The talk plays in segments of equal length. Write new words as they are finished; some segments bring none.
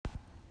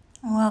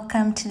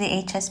Welcome to the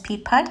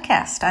HSP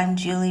podcast. I'm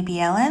Julie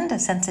Bieland, a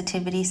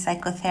sensitivity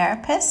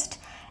psychotherapist,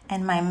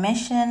 and my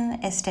mission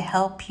is to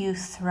help you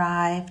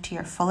thrive to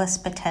your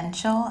fullest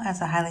potential as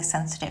a highly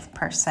sensitive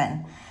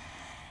person.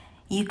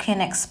 You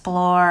can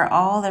explore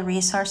all the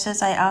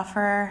resources I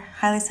offer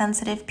highly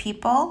sensitive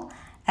people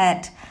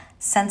at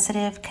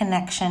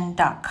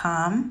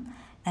sensitiveconnection.com,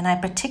 and I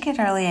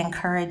particularly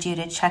encourage you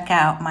to check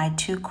out my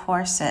 2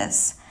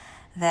 courses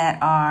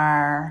that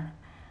are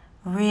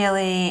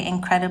really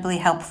incredibly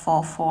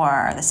helpful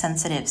for the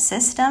sensitive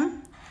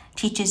system.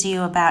 Teaches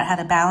you about how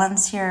to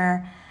balance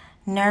your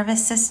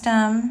nervous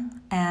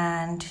system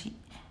and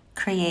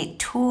create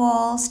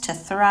tools to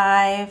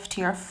thrive to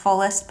your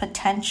fullest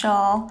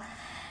potential.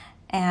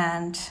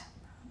 And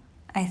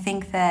I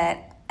think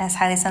that as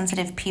highly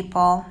sensitive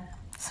people,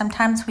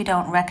 sometimes we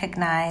don't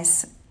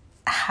recognize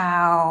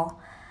how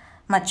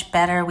much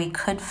better we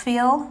could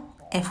feel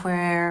if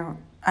we're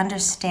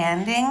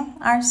understanding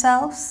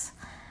ourselves.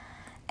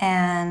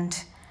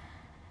 And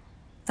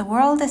the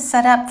world is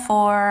set up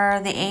for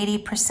the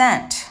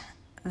 80%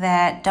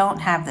 that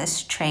don't have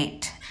this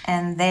trait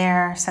and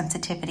their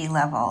sensitivity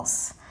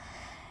levels.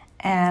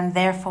 And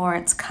therefore,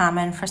 it's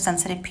common for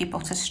sensitive people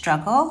to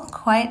struggle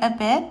quite a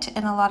bit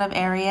in a lot of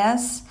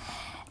areas.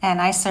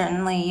 And I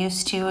certainly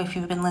used to, if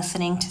you've been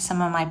listening to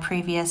some of my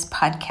previous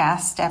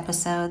podcast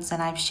episodes,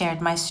 and I've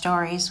shared my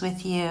stories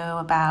with you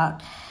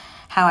about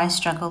how I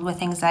struggled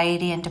with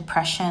anxiety and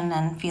depression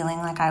and feeling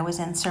like I was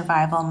in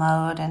survival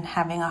mode and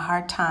having a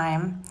hard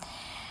time.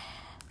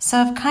 So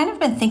I've kind of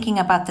been thinking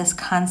about this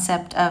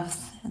concept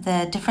of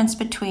the difference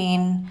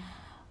between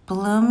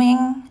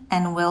blooming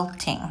and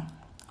wilting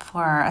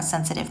for a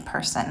sensitive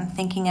person,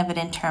 thinking of it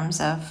in terms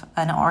of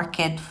an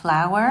orchid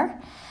flower,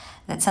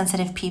 that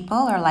sensitive people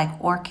are like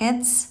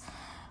orchids.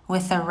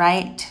 With the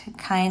right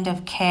kind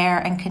of care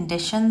and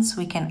conditions,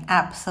 we can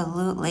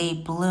absolutely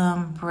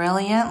bloom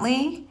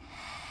brilliantly.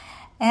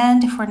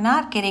 And if we're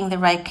not getting the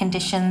right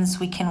conditions,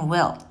 we can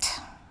wilt.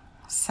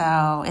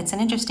 So it's an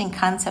interesting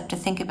concept to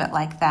think of it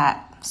like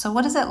that. So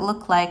what does it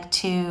look like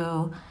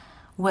to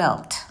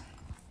wilt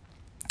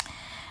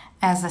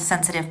as a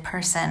sensitive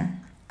person?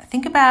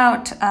 Think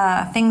about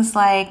things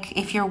like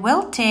if you're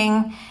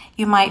wilting,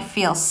 you might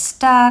feel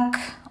stuck,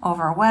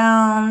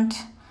 overwhelmed,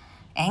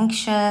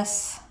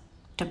 anxious,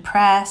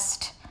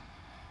 depressed,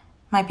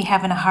 might be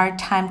having a hard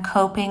time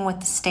coping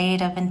with the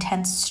state of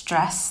intense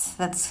stress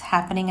that's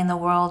happening in the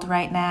world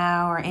right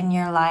now or in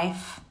your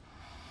life.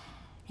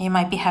 You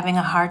might be having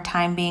a hard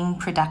time being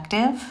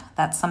productive.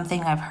 That's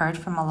something I've heard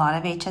from a lot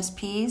of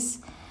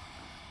HSPs.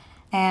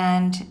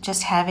 And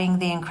just having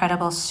the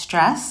incredible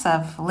stress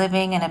of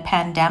living in a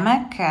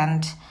pandemic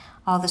and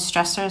all the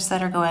stressors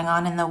that are going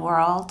on in the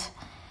world,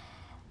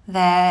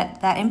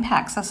 that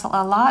impacts us a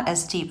lot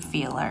as deep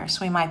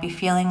feelers. We might be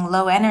feeling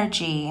low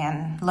energy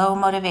and low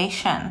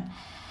motivation,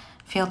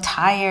 feel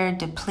tired,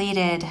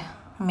 depleted,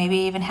 maybe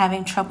even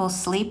having trouble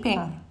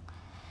sleeping.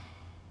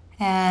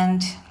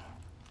 And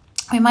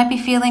we might be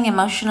feeling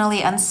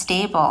emotionally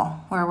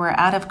unstable, where we're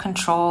out of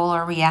control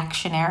or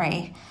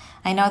reactionary.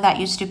 I know that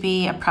used to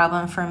be a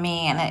problem for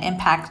me, and it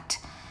impacts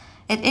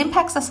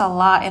us a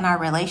lot in our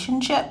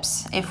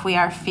relationships if we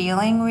are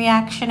feeling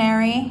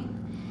reactionary.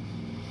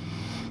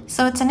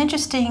 So it's an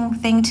interesting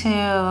thing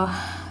to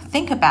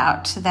think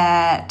about,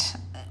 that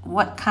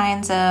what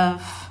kinds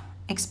of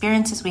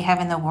experiences we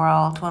have in the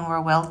world when we're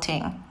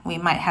wilting. We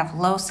might have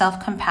low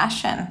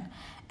self-compassion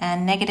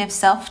and negative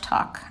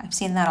self-talk. I've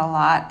seen that a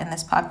lot in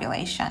this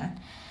population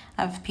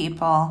of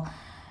people.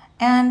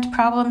 And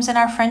problems in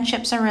our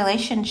friendships or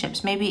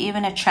relationships, maybe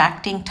even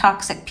attracting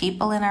toxic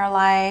people in our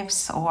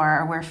lives,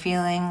 or we're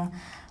feeling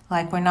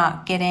like we're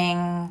not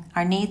getting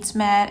our needs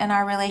met in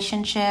our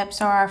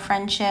relationships or our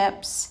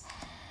friendships.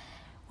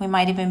 We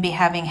might even be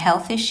having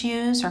health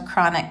issues or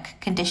chronic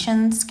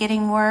conditions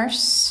getting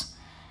worse,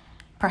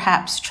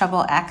 perhaps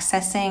trouble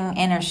accessing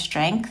inner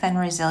strength and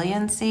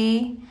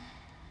resiliency.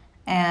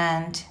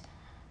 And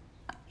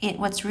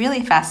what's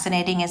really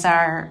fascinating is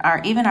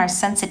even our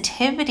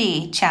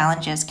sensitivity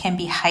challenges can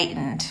be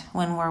heightened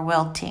when we're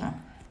wilting.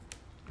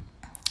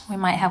 We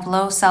might have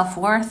low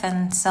self-worth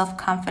and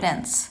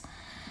self-confidence,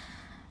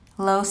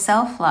 low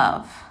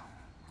self-love,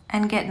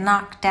 and get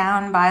knocked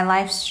down by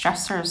life's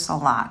stressors a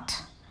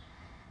lot,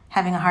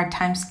 having a hard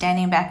time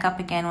standing back up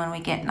again when we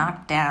get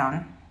knocked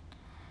down.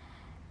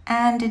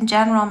 And in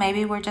general,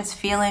 maybe we're just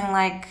feeling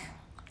like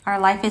our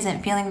life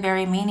isn't feeling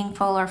very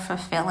meaningful or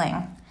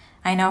fulfilling.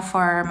 I know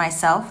for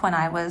myself, when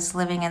I was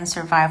living in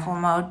survival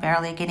mode,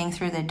 barely getting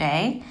through the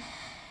day,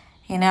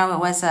 it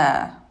was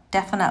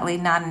definitely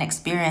not an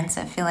experience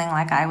of feeling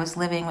like I was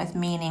living with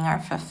meaning or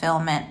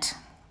fulfillment.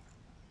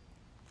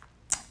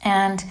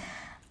 And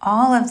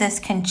all of this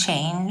can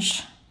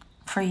change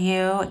for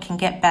you. It can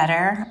get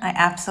better. I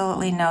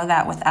absolutely know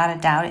that without a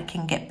doubt it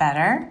can get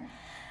better.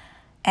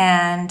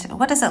 And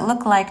what does it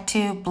look like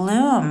to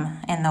bloom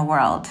in the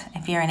world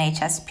if you're an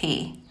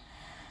HSP?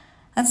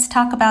 Let's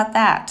talk about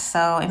that.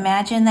 So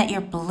imagine that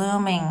you're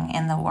blooming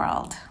in the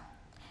world.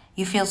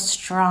 You feel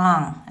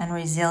strong and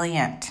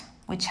resilient,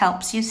 which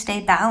helps you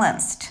stay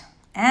balanced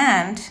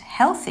and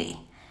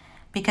healthy.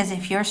 Because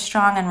if you're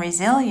strong and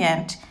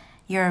resilient,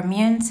 your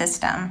immune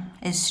system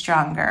is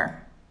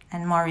stronger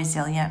and more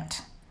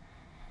resilient.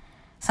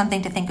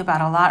 Something to think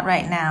about a lot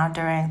right now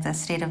during the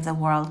state of the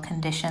world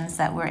conditions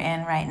that we're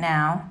in right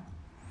now.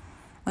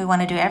 We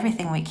want to do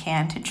everything we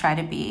can to try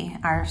to be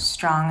our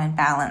strong and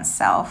balanced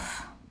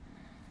self.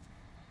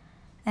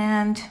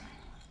 And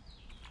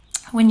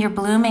when you're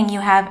blooming, you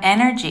have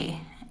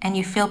energy and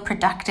you feel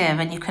productive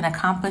and you can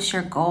accomplish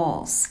your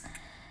goals.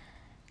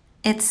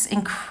 It's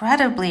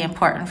incredibly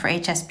important for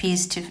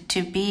HSPs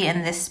to be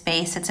in this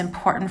space. It's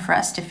important for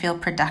us to feel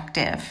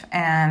productive,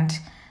 and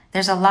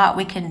there's a lot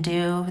we can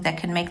do that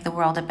can make the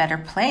world a better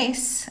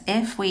place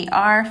if we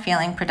are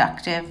feeling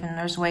productive, and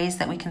there's ways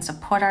that we can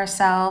support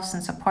ourselves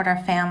and support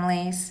our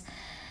families.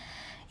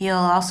 You'll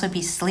also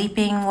be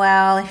sleeping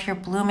well if you're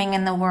blooming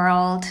in the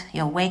world.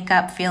 You'll wake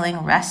up feeling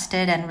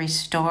rested and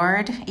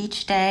restored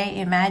each day.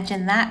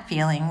 Imagine that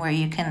feeling where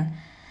you can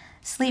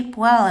sleep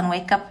well and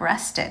wake up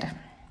rested.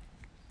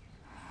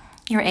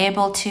 You're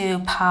able to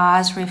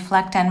pause,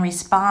 reflect, and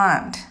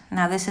respond.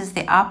 Now, this is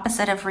the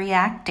opposite of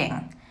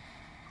reacting.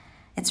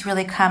 It's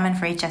really common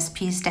for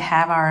HSPs to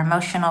have our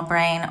emotional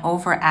brain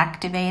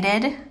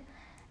overactivated,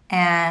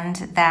 and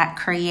that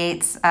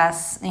creates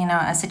us,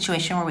 a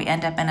situation where we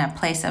end up in a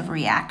place of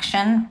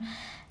reaction.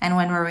 And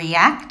when we're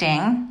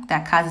reacting,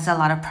 that causes a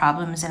lot of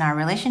problems in our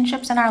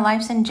relationships and our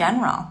lives in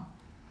general.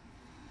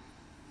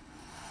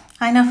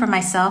 I know for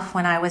myself,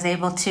 when I was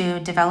able to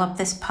develop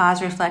this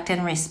pause, reflect,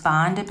 and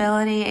respond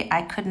ability,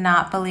 I could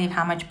not believe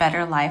how much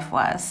better life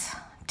was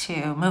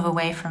to move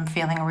away from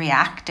feeling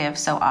reactive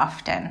so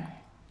often.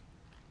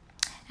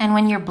 And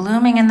when you're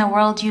blooming in the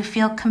world, you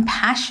feel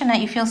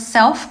compassionate, you feel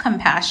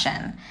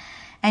self-compassion,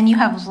 and you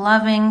have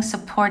loving,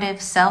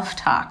 supportive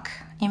self-talk.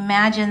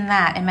 Imagine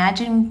that.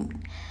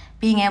 Imagine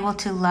being able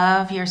to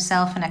love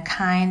yourself in a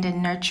kind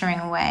and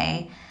nurturing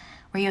way,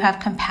 where you have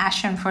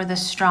compassion for the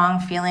strong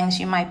feelings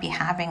you might be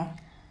having.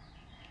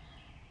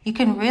 You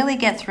can really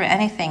get through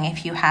anything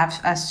if you have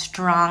a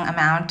strong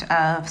amount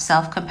of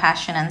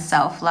self-compassion and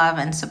self-love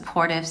and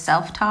supportive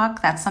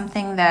self-talk. That's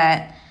something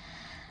that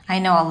I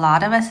know a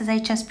lot of us as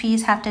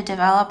HSPs have to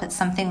develop. It's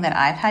something that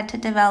I've had to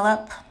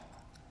develop.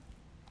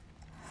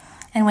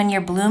 And when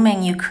you're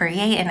blooming, you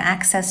create and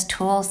access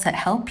tools that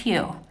help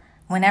you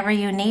whenever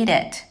you need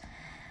it.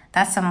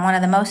 That's one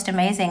of the most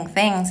amazing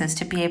things, is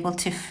to be able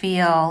to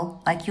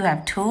feel like you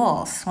have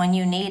tools when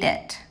you need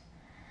it.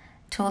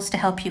 Tools to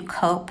help you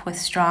cope with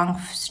strong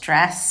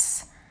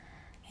stress,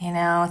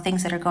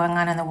 things that are going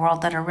on in the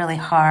world that are really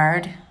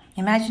hard.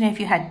 Imagine if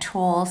you had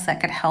tools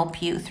that could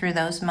help you through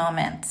those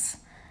moments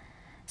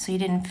so you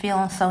didn't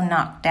feel so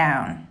knocked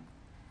down.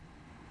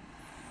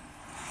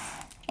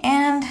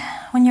 And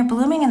when you're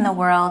blooming in the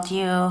world,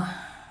 you're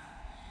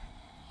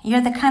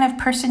the kind of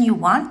person you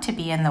want to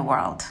be in the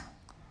world.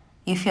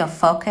 You feel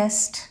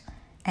focused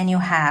and you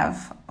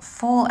have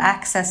full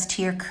access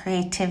to your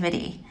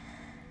creativity.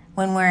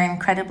 When we're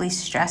incredibly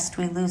stressed,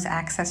 we lose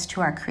access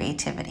to our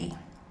creativity.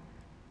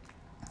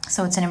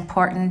 So it's an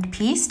important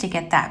piece to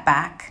get that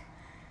back.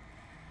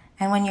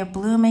 And when you're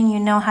blooming, you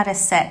know how to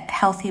set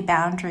healthy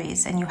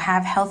boundaries, and you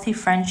have healthy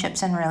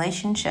friendships and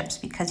relationships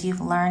because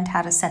you've learned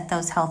how to set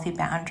those healthy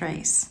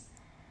boundaries.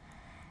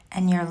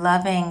 And you're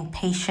loving,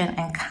 patient,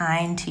 and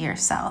kind to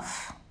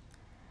yourself.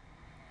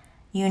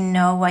 You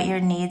know what your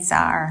needs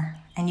are,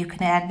 and you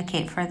can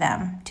advocate for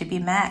them to be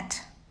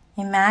met.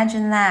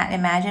 Imagine that.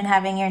 Imagine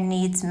having your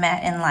needs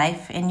met in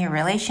life, in your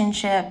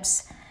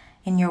relationships,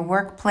 in your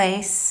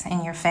workplace,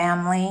 in your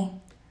family.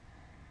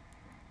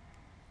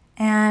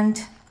 And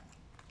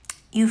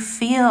you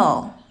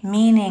feel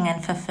meaning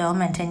and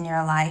fulfillment in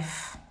your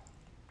life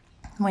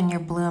when you're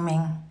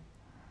blooming.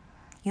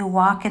 You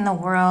walk in the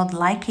world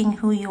liking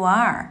who you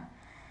are,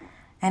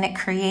 and it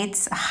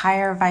creates a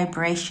higher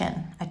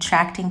vibration,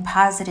 attracting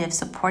positive,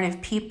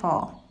 supportive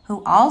people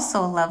who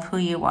also love who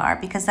you are,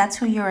 because that's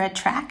who you're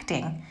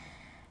attracting.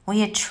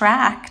 We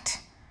attract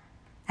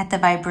at the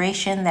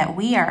vibration that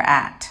we are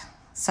at.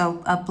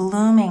 So a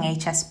blooming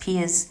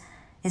HSP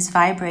is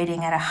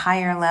vibrating at a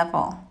higher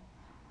level.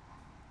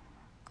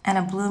 And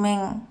a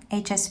blooming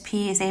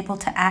HSP is able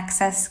to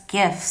access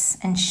gifts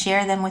and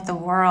share them with the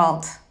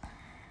world.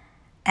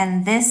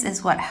 And this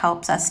is what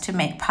helps us to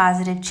make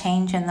positive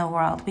change in the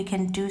world. We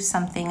can do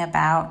something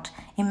about.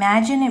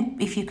 Imagine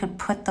if you could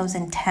put those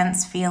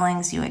intense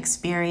feelings you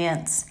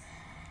experience,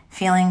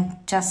 feeling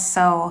just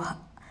so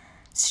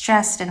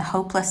stressed and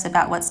hopeless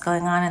about what's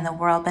going on in the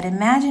world. But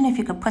imagine if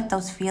you could put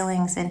those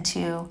feelings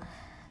into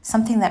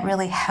something that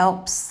really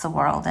helps the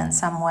world in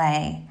some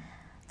way.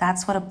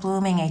 That's what a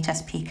blooming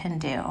HSP can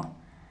do.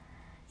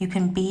 You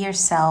can be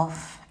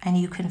yourself, and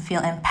you can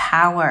feel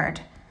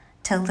empowered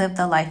to live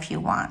the life you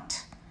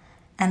want.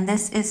 And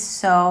this is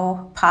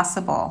so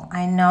possible.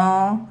 I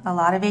know a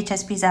lot of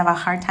HSPs have a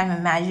hard time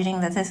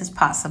imagining that this is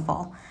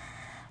possible,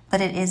 but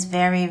it is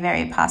very,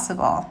 very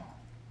possible.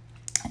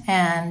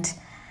 And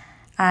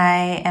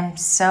I am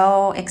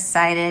so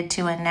excited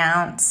to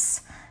announce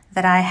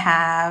that I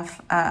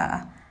have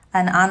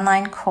an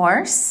online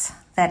course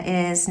that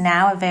is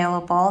now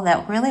available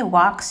that really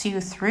walks you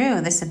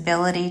through this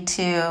ability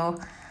to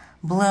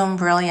bloom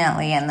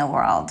brilliantly in the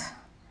world.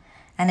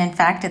 And in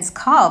fact, it's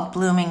called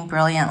Blooming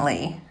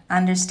Brilliantly,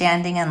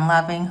 Understanding and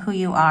Loving Who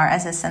You Are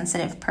as a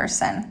Sensitive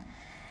Person.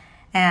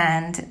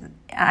 And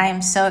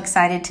I'm so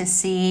excited to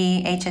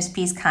see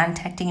HSPs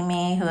contacting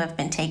me who have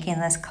been taking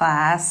this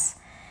class,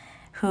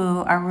 who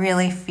are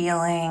really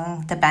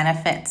feeling the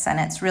benefits, and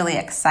it's really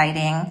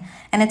exciting.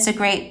 And it's a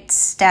great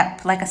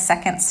step, like a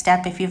second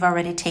step, if you've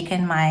already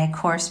taken my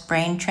course,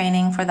 Brain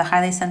Training for the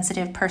Highly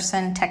Sensitive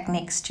Person,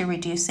 Techniques to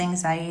Reduce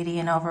Anxiety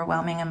and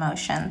Overwhelming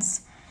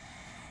Emotions.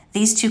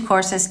 These two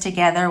courses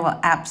together will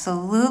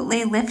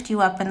absolutely lift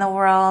you up in the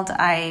world.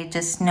 I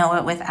just know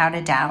it without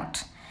a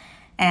doubt.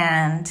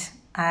 And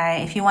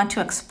if you want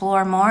to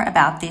explore more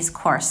about these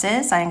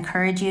courses, I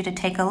encourage you to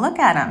take a look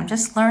at them.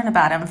 Just learn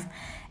about them.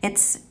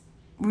 It's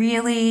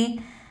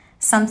really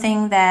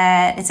something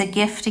that is a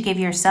gift to give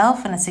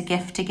yourself, and it's a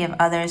gift to give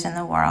others in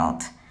the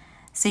world.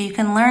 So you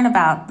can learn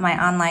about my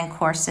online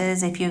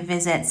courses if you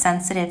visit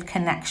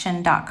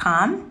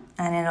sensitiveconnection.com,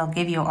 and it'll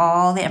give you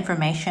all the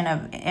information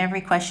of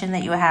every question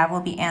that you have will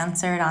be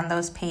answered on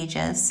those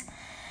pages.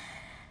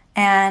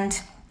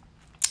 And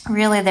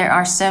really, there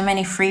are so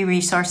many free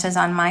resources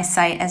on my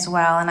site as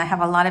well, and I have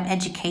a lot of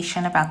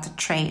education about the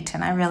trait,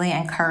 and I really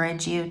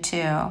encourage you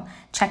to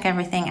check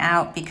everything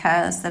out,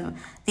 because the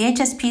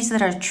HSPs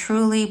that are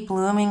truly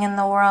blooming in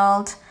the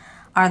world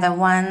are the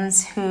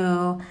ones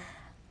who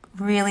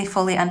really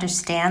fully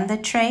understand the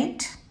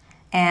trait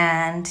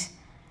and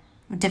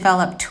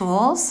develop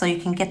tools. So you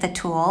can get the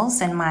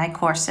tools in my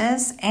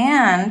courses,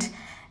 and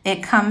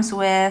it comes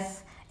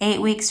with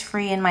 8 weeks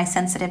free in my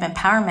Sensitive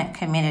Empowerment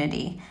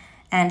community.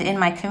 And in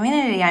my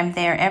community, I'm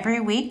there every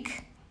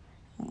week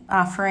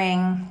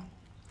offering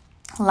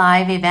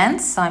live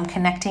events. So I'm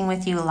connecting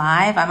with you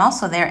live. I'm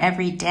also there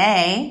every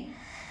day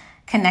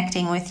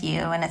connecting with you.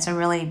 And it's a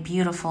really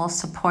beautiful,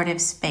 supportive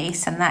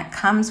space. And that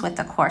comes with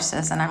the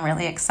courses. And I'm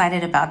really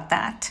excited about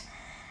that.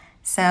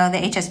 So the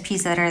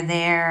HSPs that are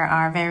there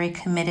are very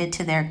committed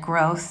to their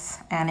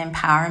growth and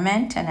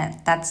empowerment. And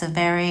that's a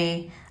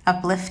very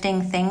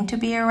uplifting thing to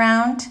be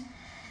around.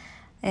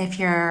 If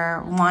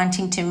you're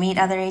wanting to meet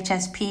other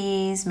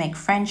HSPs, make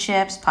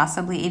friendships,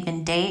 possibly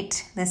even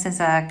date, this is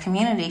a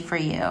community for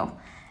you.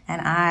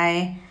 And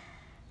I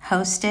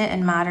host it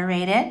and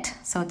moderate it,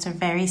 so it's a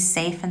very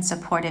safe and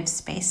supportive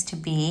space to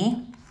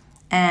be.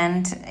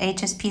 And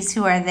HSPs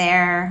who are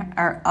there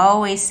are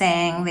always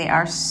saying they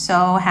are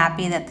so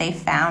happy that they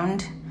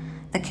found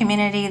the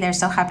community. They're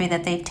so happy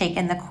that they've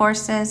taken the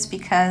courses,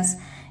 because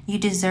you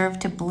deserve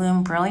to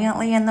bloom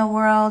brilliantly in the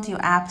world. You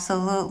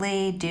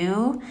absolutely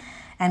do.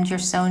 And you're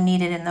so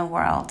needed in the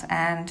world.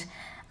 And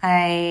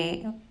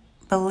I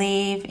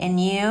believe in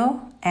you,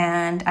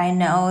 and I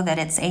know that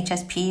it's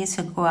HSPs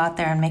who go out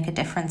there and make a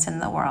difference in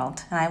the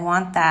world. And I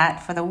want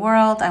that for the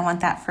world. I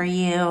want that for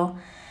you.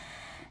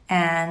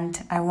 And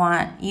I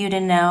want you to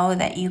know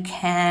that you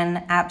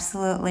can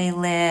absolutely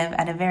live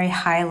at a very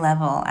high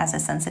level as a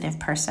sensitive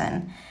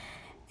person,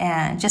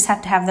 and just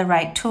have to have the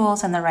right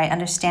tools and the right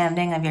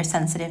understanding of your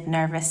sensitive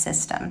nervous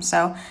system.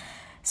 So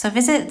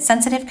visit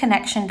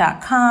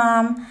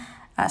sensitiveconnection.com.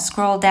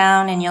 Scroll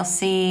down and you'll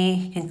see,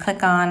 you can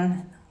click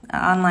on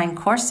online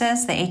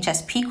courses, the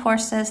HSP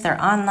courses. They're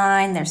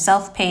online, they're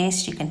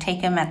self-paced. You can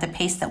take them at the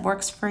pace that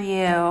works for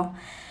you.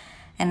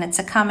 And it's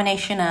a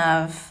combination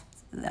of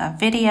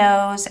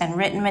videos and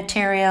written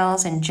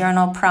materials and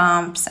journal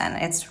prompts.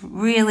 And it's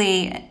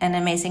really an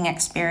amazing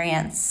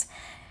experience.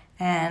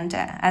 And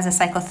as a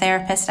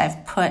psychotherapist,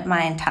 I've put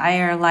my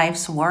entire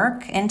life's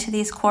work into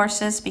these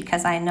courses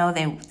because I know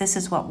this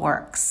is what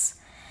works.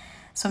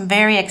 So I'm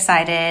very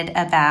excited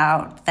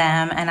about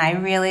them, and I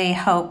really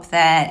hope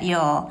that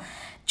you'll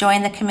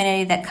join the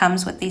community that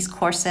comes with these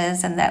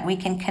courses, and that we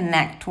can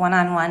connect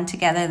one-on-one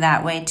together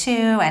that way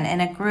too, and in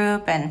a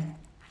group and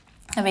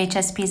of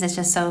HSPs is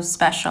just so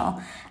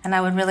special. And I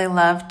would really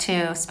love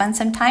to spend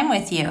some time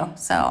with you.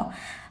 So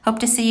hope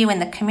to see you in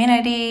the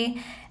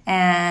community,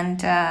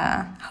 and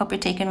hope you're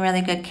taking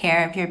really good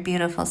care of your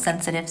beautiful,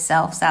 sensitive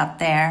selves out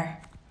there.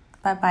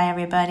 Bye-bye,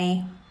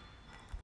 everybody.